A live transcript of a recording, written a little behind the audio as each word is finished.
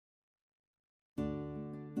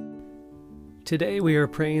Today we are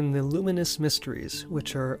praying the luminous mysteries,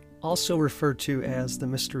 which are also referred to as the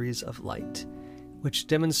mysteries of light, which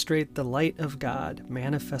demonstrate the light of God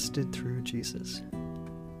manifested through Jesus.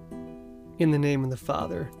 In the name of the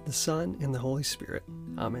Father, the Son, and the Holy Spirit.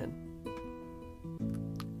 Amen.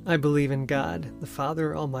 I believe in God, the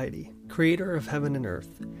Father Almighty, creator of heaven and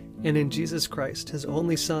earth, and in Jesus Christ, his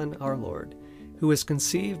only Son, our Lord, who was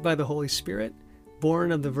conceived by the Holy Spirit,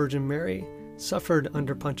 born of the Virgin Mary, suffered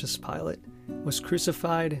under Pontius Pilate, was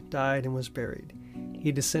crucified, died, and was buried.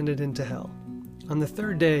 He descended into hell. On the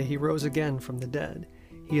third day he rose again from the dead.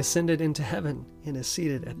 He ascended into heaven and is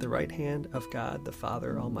seated at the right hand of God the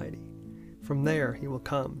Father Almighty. From there he will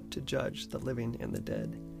come to judge the living and the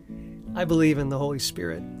dead. I believe in the Holy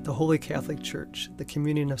Spirit, the Holy Catholic Church, the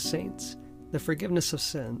communion of saints, the forgiveness of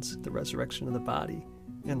sins, the resurrection of the body,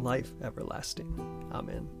 and life everlasting.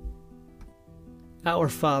 Amen. Our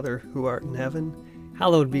Father, who art in heaven,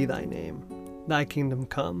 hallowed be thy name. Thy kingdom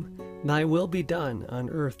come, thy will be done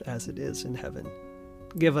on earth as it is in heaven.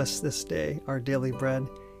 Give us this day our daily bread,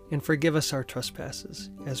 and forgive us our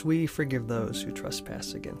trespasses, as we forgive those who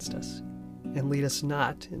trespass against us. And lead us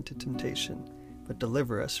not into temptation, but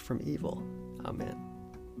deliver us from evil.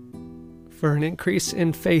 Amen. For an increase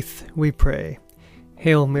in faith, we pray.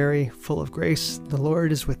 Hail Mary, full of grace, the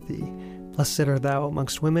Lord is with thee. Blessed art thou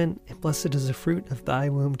amongst women, and blessed is the fruit of thy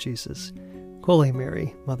womb, Jesus. Holy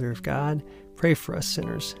Mary, Mother of God, pray for us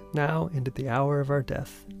sinners, now and at the hour of our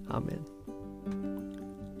death. Amen.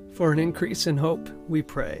 For an increase in hope, we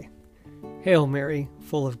pray. Hail Mary,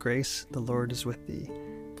 full of grace, the Lord is with thee.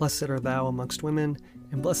 Blessed art thou amongst women,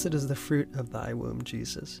 and blessed is the fruit of thy womb,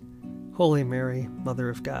 Jesus. Holy Mary, Mother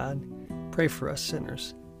of God, pray for us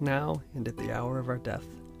sinners, now and at the hour of our death.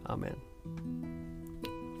 Amen.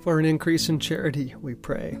 For an increase in charity, we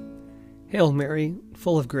pray. Hail Mary,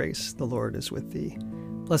 full of grace, the Lord is with thee.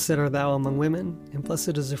 Blessed art thou among women, and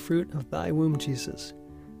blessed is the fruit of thy womb, Jesus.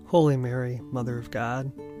 Holy Mary, Mother of God,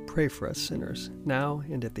 pray for us sinners, now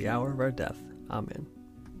and at the hour of our death. Amen.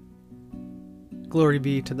 Glory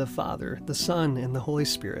be to the Father, the Son, and the Holy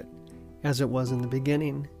Spirit, as it was in the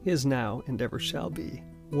beginning, is now, and ever shall be,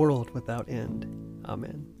 world without end.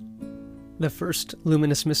 Amen. The first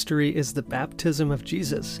luminous mystery is the baptism of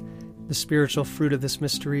Jesus. The spiritual fruit of this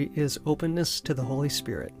mystery is openness to the Holy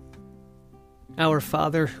Spirit. Our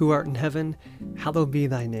Father, who art in heaven, hallowed be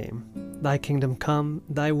thy name. Thy kingdom come,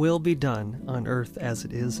 thy will be done, on earth as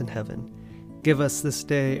it is in heaven. Give us this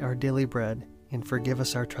day our daily bread, and forgive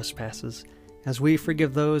us our trespasses, as we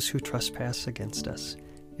forgive those who trespass against us.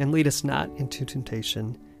 And lead us not into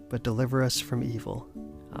temptation, but deliver us from evil.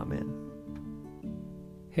 Amen.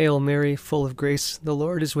 Hail Mary, full of grace, the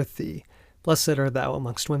Lord is with thee. Blessed art thou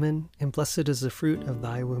amongst women, and blessed is the fruit of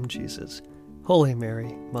thy womb, Jesus. Holy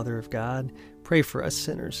Mary, Mother of God, pray for us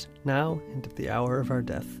sinners, now and at the hour of our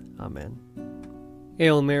death. Amen.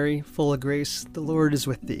 Hail Mary, full of grace, the Lord is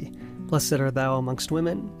with thee. Blessed art thou amongst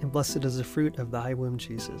women, and blessed is the fruit of thy womb,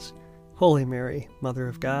 Jesus. Holy Mary, Mother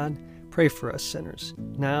of God, pray for us sinners,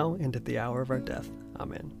 now and at the hour of our death.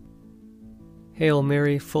 Amen. Hail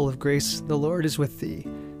Mary, full of grace, the Lord is with thee.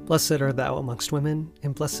 Blessed art thou amongst women,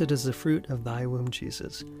 and blessed is the fruit of thy womb,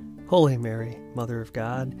 Jesus. Holy Mary, Mother of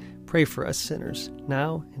God, pray for us sinners,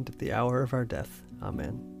 now and at the hour of our death.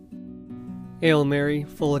 Amen. Hail Mary,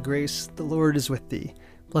 full of grace, the Lord is with thee.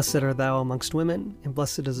 Blessed art thou amongst women, and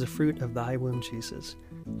blessed is the fruit of thy womb, Jesus.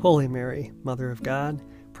 Holy Mary, Mother of God,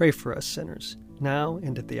 pray for us sinners, now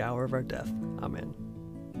and at the hour of our death. Amen.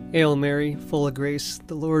 Hail Mary, full of grace,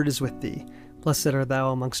 the Lord is with thee. Blessed art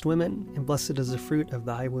thou amongst women, and blessed is the fruit of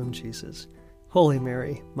thy womb, Jesus. Holy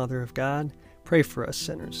Mary, Mother of God, pray for us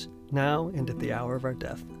sinners, now and at the hour of our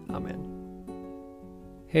death. Amen.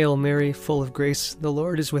 Hail Mary, full of grace, the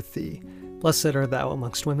Lord is with thee. Blessed art thou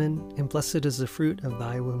amongst women, and blessed is the fruit of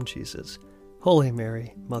thy womb, Jesus. Holy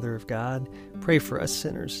Mary, Mother of God, pray for us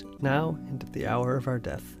sinners, now and at the hour of our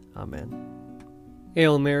death. Amen.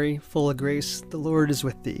 Hail Mary, full of grace, the Lord is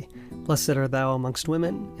with thee. Blessed art thou amongst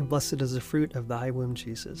women, and blessed is the fruit of thy womb,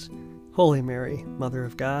 Jesus. Holy Mary, Mother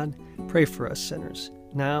of God, pray for us sinners,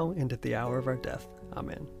 now and at the hour of our death.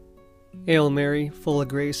 Amen. Hail Mary, full of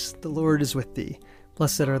grace, the Lord is with thee.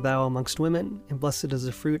 Blessed art thou amongst women, and blessed is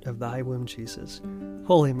the fruit of thy womb, Jesus.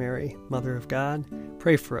 Holy Mary, Mother of God,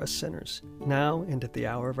 pray for us sinners, now and at the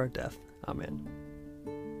hour of our death. Amen.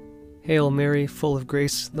 Hail Mary, full of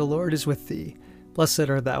grace, the Lord is with thee. Blessed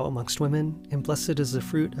art thou amongst women, and blessed is the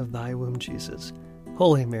fruit of thy womb, Jesus.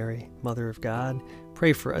 Holy Mary, Mother of God,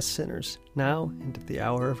 pray for us sinners, now and at the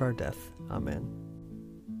hour of our death. Amen.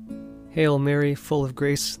 Hail Mary, full of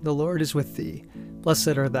grace, the Lord is with thee.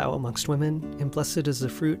 Blessed art thou amongst women, and blessed is the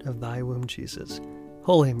fruit of thy womb, Jesus.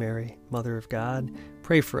 Holy Mary, Mother of God,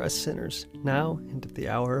 pray for us sinners, now and at the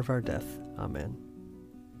hour of our death. Amen.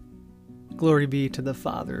 Glory be to the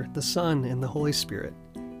Father, the Son, and the Holy Spirit,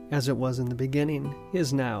 as it was in the beginning,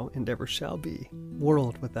 is now, and ever shall be,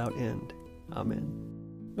 world without end.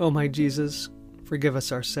 Amen. O my Jesus, forgive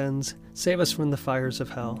us our sins, save us from the fires of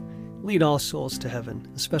hell, lead all souls to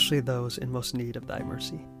heaven, especially those in most need of thy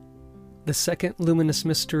mercy. The second luminous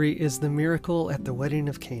mystery is the miracle at the wedding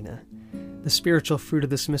of Cana. The spiritual fruit of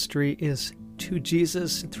this mystery is to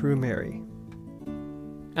Jesus through Mary.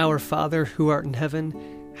 Our Father, who art in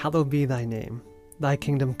heaven, hallowed be thy name. Thy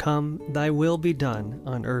kingdom come, thy will be done,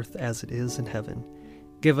 on earth as it is in heaven.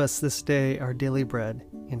 Give us this day our daily bread,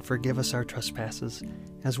 and forgive us our trespasses,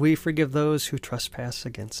 as we forgive those who trespass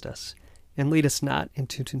against us. And lead us not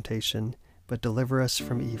into temptation, but deliver us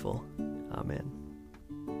from evil. Amen.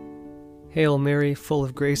 Hail Mary, full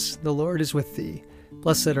of grace, the Lord is with thee.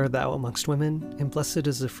 Blessed art thou amongst women, and blessed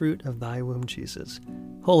is the fruit of thy womb, Jesus.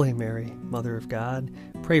 Holy Mary, Mother of God,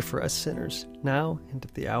 pray for us sinners, now and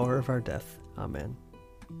at the hour of our death. Amen.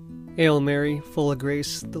 Hail Mary, full of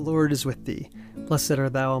grace, the Lord is with thee. Blessed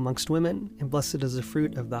art thou amongst women, and blessed is the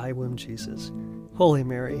fruit of thy womb, Jesus. Holy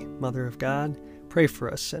Mary, Mother of God, pray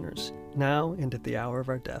for us sinners, now and at the hour of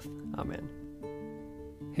our death. Amen.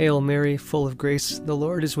 Hail Mary, full of grace, the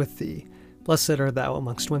Lord is with thee. Blessed art thou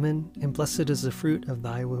amongst women, and blessed is the fruit of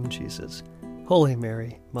thy womb, Jesus. Holy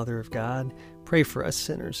Mary, Mother of God, pray for us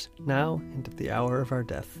sinners, now and at the hour of our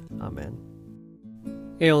death. Amen.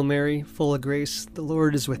 Hail Mary, full of grace, the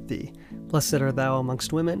Lord is with thee. Blessed art thou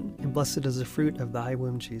amongst women, and blessed is the fruit of thy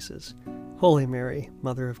womb, Jesus. Holy Mary,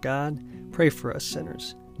 Mother of God, pray for us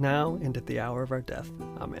sinners, now and at the hour of our death.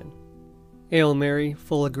 Amen. Hail Mary,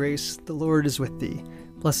 full of grace, the Lord is with thee.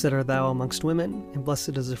 Blessed art thou amongst women, and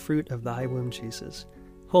blessed is the fruit of thy womb, Jesus.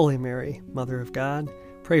 Holy Mary, Mother of God,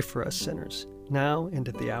 pray for us sinners, now and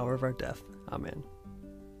at the hour of our death. Amen.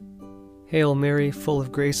 Hail Mary, full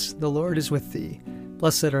of grace, the Lord is with thee.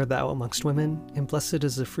 Blessed art thou amongst women, and blessed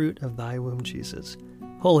is the fruit of thy womb, Jesus.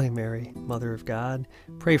 Holy Mary, Mother of God,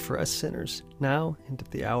 pray for us sinners, now and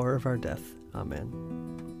at the hour of our death. Amen.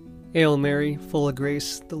 Hail Mary, full of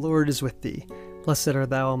grace, the Lord is with thee. Blessed art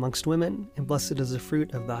thou amongst women, and blessed is the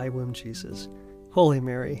fruit of thy womb, Jesus. Holy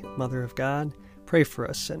Mary, Mother of God, pray for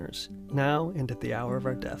us sinners, now and at the hour of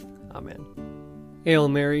our death. Amen. Hail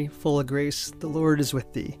Mary, full of grace, the Lord is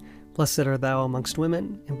with thee. Blessed art thou amongst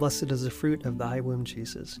women, and blessed is the fruit of thy womb,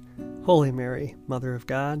 Jesus. Holy Mary, Mother of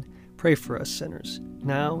God, pray for us sinners,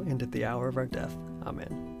 now and at the hour of our death.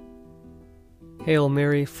 Amen. Hail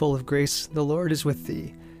Mary, full of grace, the Lord is with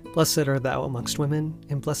thee. Blessed art thou amongst women,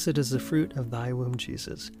 and blessed is the fruit of thy womb,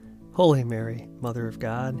 Jesus. Holy Mary, Mother of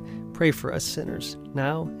God, pray for us sinners,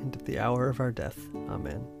 now and at the hour of our death.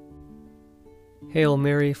 Amen. Hail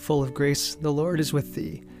Mary, full of grace, the Lord is with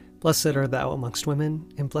thee. Blessed art thou amongst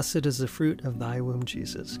women, and blessed is the fruit of thy womb,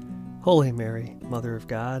 Jesus. Holy Mary, Mother of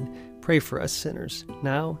God, pray for us sinners,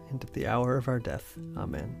 now and at the hour of our death.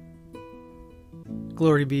 Amen.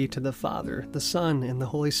 Glory be to the Father, the Son, and the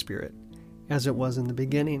Holy Spirit, as it was in the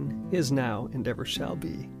beginning, is now, and ever shall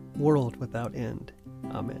be, world without end.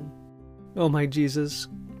 Amen. O my Jesus,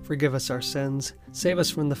 forgive us our sins, save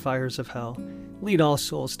us from the fires of hell, lead all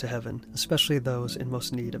souls to heaven, especially those in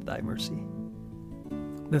most need of thy mercy.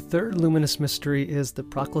 The third luminous mystery is the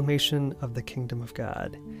proclamation of the kingdom of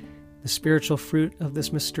God. The spiritual fruit of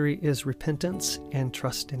this mystery is repentance and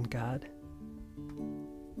trust in God.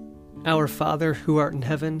 Our Father, who art in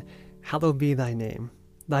heaven, hallowed be thy name.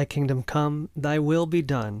 Thy kingdom come, thy will be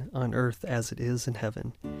done, on earth as it is in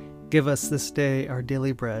heaven. Give us this day our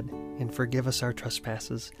daily bread, and forgive us our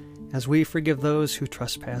trespasses, as we forgive those who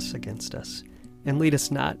trespass against us. And lead us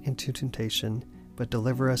not into temptation, but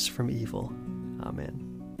deliver us from evil. Amen.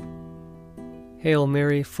 Hail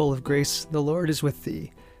Mary, full of grace, the Lord is with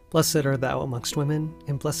thee. Blessed art thou amongst women,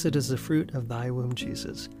 and blessed is the fruit of thy womb,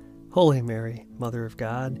 Jesus. Holy Mary, Mother of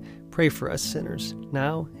God, pray for us sinners,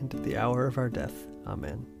 now and at the hour of our death.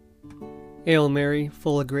 Amen. Hail Mary,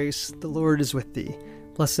 full of grace, the Lord is with thee.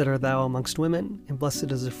 Blessed art thou amongst women, and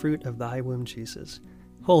blessed is the fruit of thy womb, Jesus.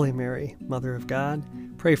 Holy Mary, Mother of God,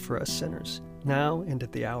 pray for us sinners, now and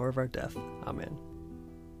at the hour of our death. Amen.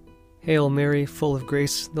 Hail Mary, full of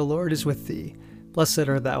grace, the Lord is with thee. Blessed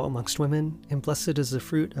art thou amongst women, and blessed is the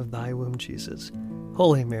fruit of thy womb, Jesus.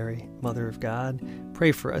 Holy Mary, Mother of God,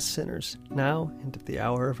 pray for us sinners, now and at the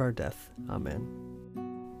hour of our death. Amen.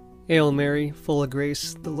 Hail Mary, full of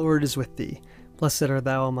grace, the Lord is with thee. Blessed art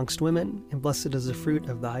thou amongst women, and blessed is the fruit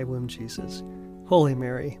of thy womb, Jesus. Holy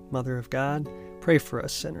Mary, Mother of God, pray for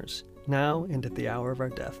us sinners, now and at the hour of our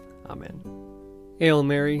death. Amen. Hail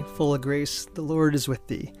Mary, full of grace, the Lord is with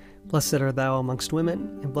thee. Blessed art thou amongst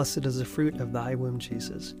women, and blessed is the fruit of thy womb,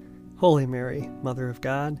 Jesus. Holy Mary, Mother of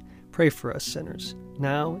God, pray for us sinners,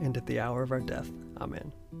 now and at the hour of our death.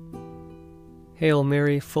 Amen. Hail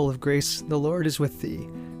Mary, full of grace, the Lord is with thee.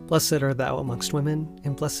 Blessed art thou amongst women,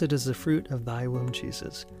 and blessed is the fruit of thy womb,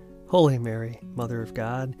 Jesus. Holy Mary, Mother of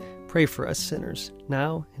God, pray for us sinners,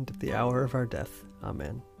 now and at the hour of our death.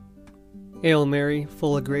 Amen. Hail Mary,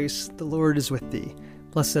 full of grace, the Lord is with thee.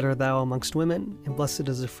 Blessed art thou amongst women, and blessed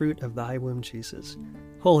is the fruit of thy womb, Jesus.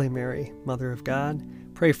 Holy Mary, Mother of God,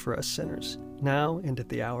 pray for us sinners, now and at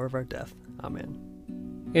the hour of our death.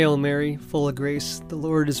 Amen. Hail Mary, full of grace, the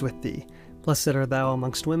Lord is with thee. Blessed art thou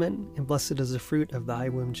amongst women, and blessed is the fruit of thy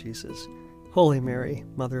womb, Jesus. Holy Mary,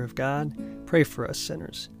 Mother of God, pray for us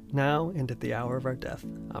sinners, now and at the hour of our death.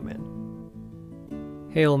 Amen.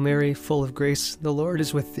 Hail Mary, full of grace, the Lord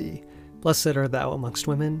is with thee. Blessed art thou amongst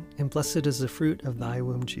women, and blessed is the fruit of thy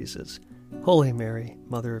womb, Jesus. Holy Mary,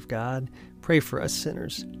 Mother of God, pray for us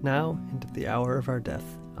sinners, now and at the hour of our death.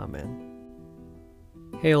 Amen.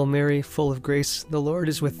 Hail Mary, full of grace, the Lord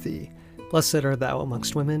is with thee. Blessed art thou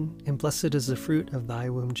amongst women, and blessed is the fruit of thy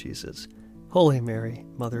womb, Jesus. Holy Mary,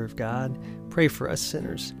 Mother of God, pray for us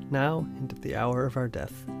sinners, now and at the hour of our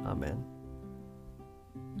death. Amen.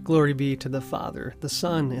 Glory be to the Father, the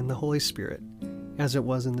Son, and the Holy Spirit, as it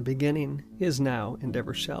was in the beginning, is now, and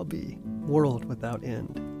ever shall be, world without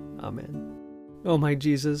end. Amen. O my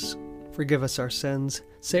Jesus, forgive us our sins,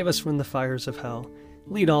 save us from the fires of hell,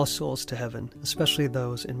 lead all souls to heaven, especially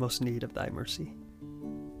those in most need of thy mercy.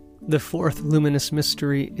 The fourth luminous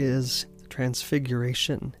mystery is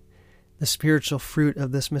Transfiguration. The spiritual fruit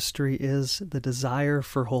of this mystery is the desire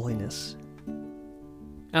for holiness.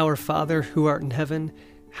 Our Father, who art in heaven,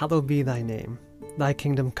 hallowed be thy name. Thy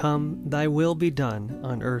kingdom come, thy will be done,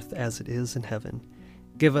 on earth as it is in heaven.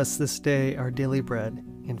 Give us this day our daily bread,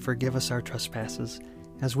 and forgive us our trespasses,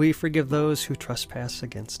 as we forgive those who trespass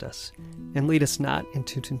against us. And lead us not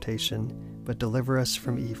into temptation, but deliver us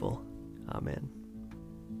from evil. Amen.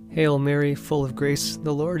 Hail Mary, full of grace,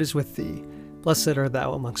 the Lord is with thee. Blessed art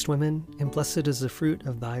thou amongst women, and blessed is the fruit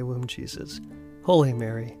of thy womb, Jesus. Holy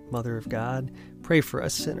Mary, Mother of God, pray for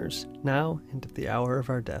us sinners, now and at the hour of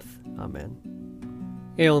our death. Amen.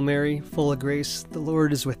 Hail Mary, full of grace, the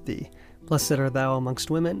Lord is with thee. Blessed art thou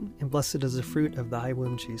amongst women, and blessed is the fruit of thy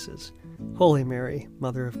womb, Jesus. Holy Mary,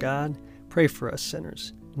 Mother of God, pray for us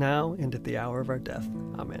sinners, now and at the hour of our death.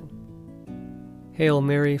 Amen. Hail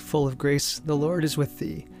Mary, full of grace, the Lord is with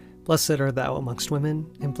thee. Blessed art thou amongst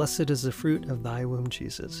women, and blessed is the fruit of thy womb,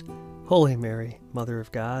 Jesus. Holy Mary, Mother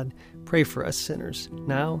of God, pray for us sinners,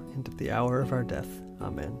 now and at the hour of our death.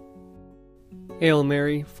 Amen. Hail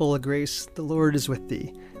Mary, full of grace, the Lord is with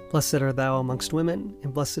thee. Blessed art thou amongst women,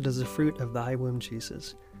 and blessed is the fruit of thy womb,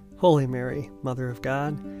 Jesus. Holy Mary, Mother of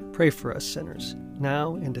God, pray for us sinners,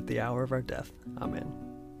 now and at the hour of our death. Amen.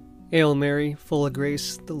 Hail Mary, full of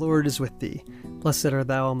grace, the Lord is with thee. Blessed art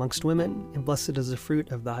thou amongst women, and blessed is the fruit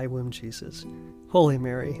of thy womb, Jesus. Holy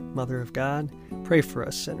Mary, Mother of God, pray for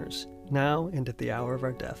us sinners, now and at the hour of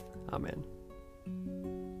our death. Amen.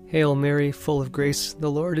 Hail Mary, full of grace, the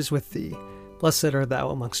Lord is with thee. Blessed art thou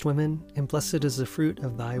amongst women, and blessed is the fruit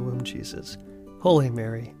of thy womb, Jesus. Holy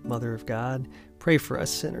Mary, Mother of God, pray for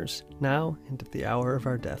us sinners, now and at the hour of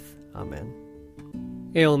our death. Amen.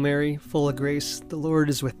 Hail Mary, full of grace, the Lord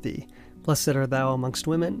is with thee. Blessed art thou amongst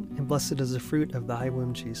women, and blessed is the fruit of thy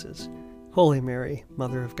womb, Jesus. Holy Mary,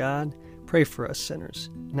 Mother of God, pray for us sinners,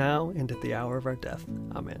 now and at the hour of our death.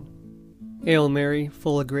 Amen. Hail Mary,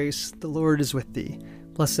 full of grace, the Lord is with thee.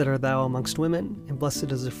 Blessed art thou amongst women, and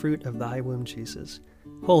blessed is the fruit of thy womb, Jesus.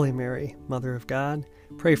 Holy Mary, Mother of God,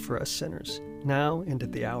 pray for us sinners, now and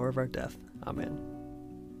at the hour of our death. Amen.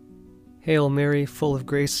 Hail Mary, full of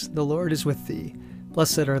grace, the Lord is with thee.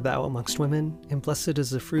 Blessed art thou amongst women, and blessed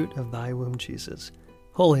is the fruit of thy womb, Jesus.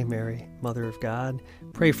 Holy Mary, Mother of God,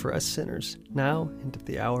 pray for us sinners, now and at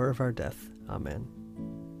the hour of our death. Amen.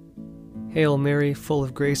 Hail Mary, full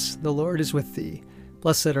of grace, the Lord is with thee.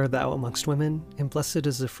 Blessed art thou amongst women, and blessed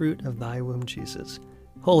is the fruit of thy womb, Jesus.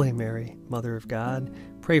 Holy Mary, Mother of God,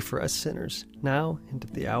 pray for us sinners, now and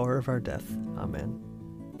at the hour of our death. Amen.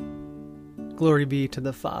 Glory be to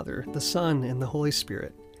the Father, the Son, and the Holy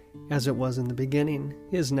Spirit, as it was in the beginning,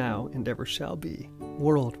 is now, and ever shall be,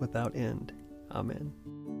 world without end. Amen.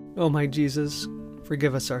 O my Jesus,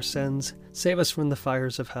 forgive us our sins, save us from the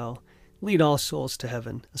fires of hell, lead all souls to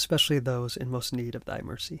heaven, especially those in most need of thy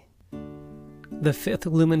mercy. The fifth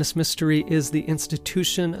luminous mystery is the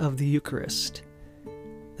institution of the Eucharist.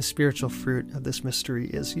 The spiritual fruit of this mystery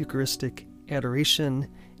is Eucharistic adoration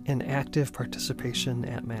and active participation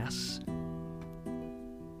at Mass.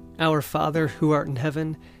 Our Father, who art in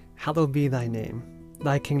heaven, hallowed be thy name.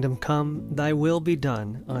 Thy kingdom come, thy will be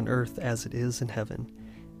done, on earth as it is in heaven.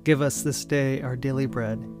 Give us this day our daily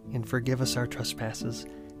bread, and forgive us our trespasses,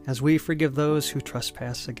 as we forgive those who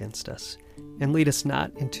trespass against us. And lead us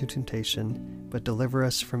not into temptation, but deliver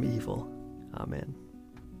us from evil. Amen.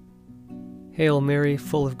 Hail Mary,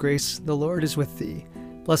 full of grace, the Lord is with thee.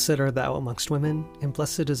 Blessed art thou amongst women, and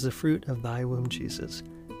blessed is the fruit of thy womb, Jesus.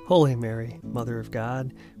 Holy Mary, Mother of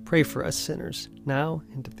God, pray for us sinners, now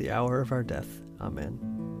and at the hour of our death. Amen.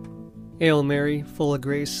 Hail Mary, full of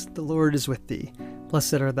grace, the Lord is with thee.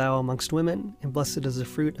 Blessed art thou amongst women, and blessed is the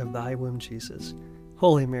fruit of thy womb, Jesus.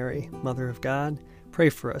 Holy Mary, Mother of God, pray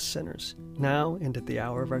for us sinners, now and at the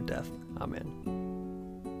hour of our death.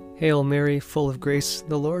 Amen. Hail Mary, full of grace,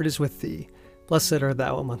 the Lord is with thee. Blessed art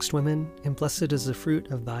thou amongst women, and blessed is the fruit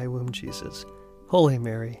of thy womb, Jesus. Holy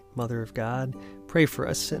Mary, Mother of God, pray for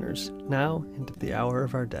us sinners, now and at the hour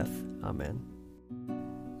of our death. Amen.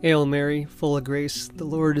 Hail Mary, full of grace, the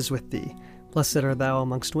Lord is with thee. Blessed art thou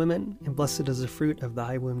amongst women, and blessed is the fruit of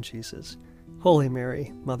thy womb, Jesus. Holy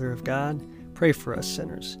Mary, Mother of God, pray for us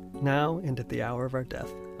sinners, now and at the hour of our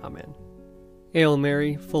death. Amen. Hail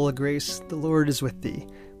Mary, full of grace, the Lord is with thee.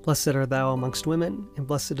 Blessed art thou amongst women, and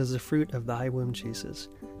blessed is the fruit of thy womb, Jesus.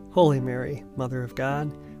 Holy Mary, Mother of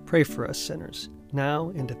God, pray for us sinners, now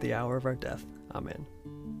and at the hour of our death. Amen.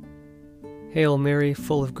 Hail Mary,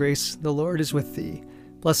 full of grace, the Lord is with thee.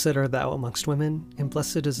 Blessed art thou amongst women, and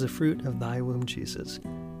blessed is the fruit of thy womb, Jesus.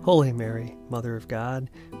 Holy Mary, Mother of God,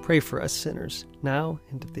 pray for us sinners, now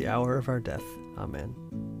and at the hour of our death. Amen.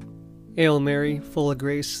 Hail Mary, full of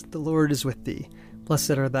grace, the Lord is with thee.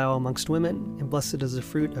 Blessed art thou amongst women, and blessed is the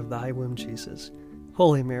fruit of thy womb, Jesus.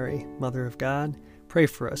 Holy Mary, Mother of God, pray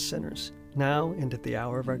for us sinners, now and at the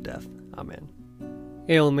hour of our death. Amen.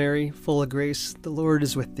 Hail Mary, full of grace, the Lord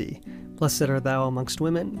is with thee. Blessed art thou amongst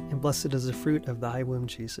women, and blessed is the fruit of thy womb,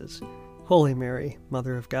 Jesus. Holy Mary,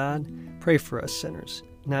 Mother of God, pray for us sinners,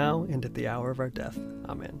 now and at the hour of our death.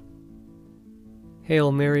 Amen.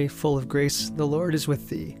 Hail Mary, full of grace, the Lord is with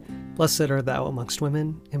thee. Blessed art thou amongst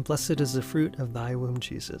women, and blessed is the fruit of thy womb,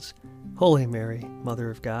 Jesus. Holy Mary, Mother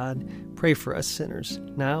of God, pray for us sinners,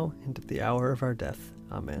 now and at the hour of our death.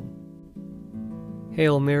 Amen.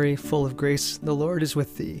 Hail Mary, full of grace, the Lord is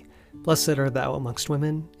with thee. Blessed art thou amongst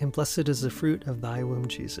women, and blessed is the fruit of thy womb,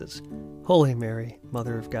 Jesus. Holy Mary,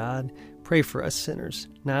 Mother of God, pray for us sinners,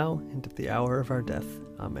 now and at the hour of our death.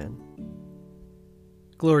 Amen.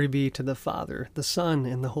 Glory be to the Father, the Son,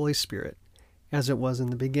 and the Holy Spirit, as it was in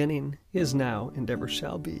the beginning, is now, and ever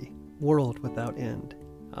shall be, world without end.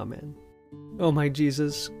 Amen. O my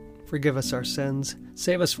Jesus, forgive us our sins,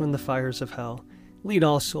 save us from the fires of hell, lead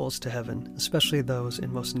all souls to heaven, especially those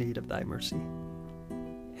in most need of thy mercy.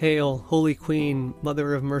 Hail, Holy Queen,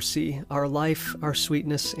 Mother of Mercy, our life, our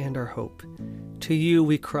sweetness, and our hope. To you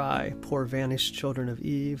we cry, poor vanished children of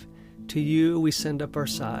Eve. To you we send up our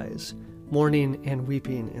sighs, mourning and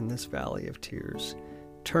weeping in this valley of tears.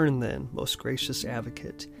 Turn then, most gracious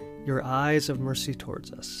Advocate, your eyes of mercy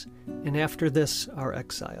towards us, and after this our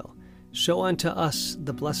exile, show unto us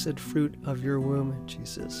the blessed fruit of your womb,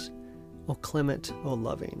 Jesus. O clement, O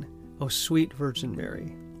loving, O sweet Virgin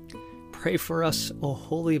Mary, pray for us, O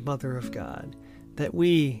Holy Mother of God, that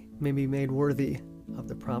we may be made worthy of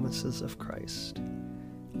the promises of Christ.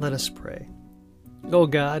 Let us pray. O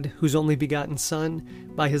God, whose only begotten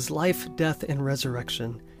Son, by his life, death, and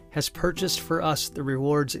resurrection, has purchased for us the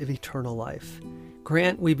rewards of eternal life,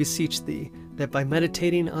 grant, we beseech thee, that by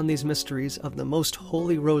meditating on these mysteries of the most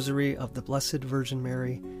holy Rosary of the Blessed Virgin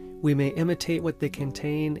Mary, we may imitate what they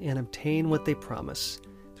contain and obtain what they promise,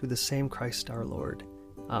 through the same Christ our Lord.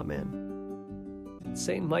 Amen.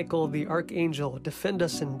 Saint Michael the Archangel, defend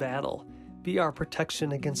us in battle. Be our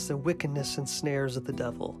protection against the wickedness and snares of the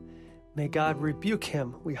devil. May God rebuke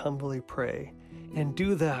him, we humbly pray. And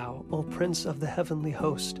do thou, O Prince of the heavenly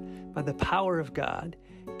host, by the power of God,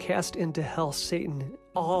 cast into hell Satan and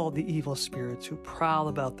all the evil spirits who prowl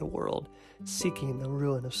about the world, seeking the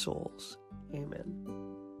ruin of souls. Amen.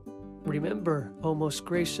 Remember, O most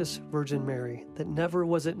gracious Virgin Mary, that never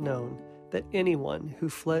was it known that anyone who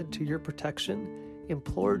fled to your protection,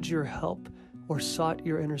 implored your help, or sought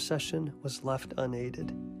your intercession was left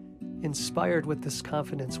unaided. Inspired with this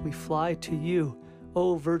confidence, we fly to you,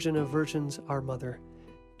 O Virgin of Virgins, our Mother.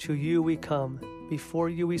 To you we come, before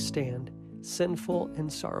you we stand, sinful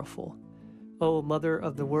and sorrowful. O Mother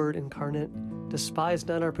of the Word incarnate, despise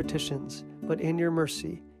not our petitions, but in your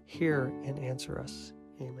mercy, hear and answer us.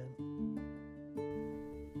 Amen.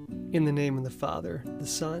 In the name of the Father, the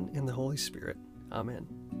Son, and the Holy Spirit. Amen.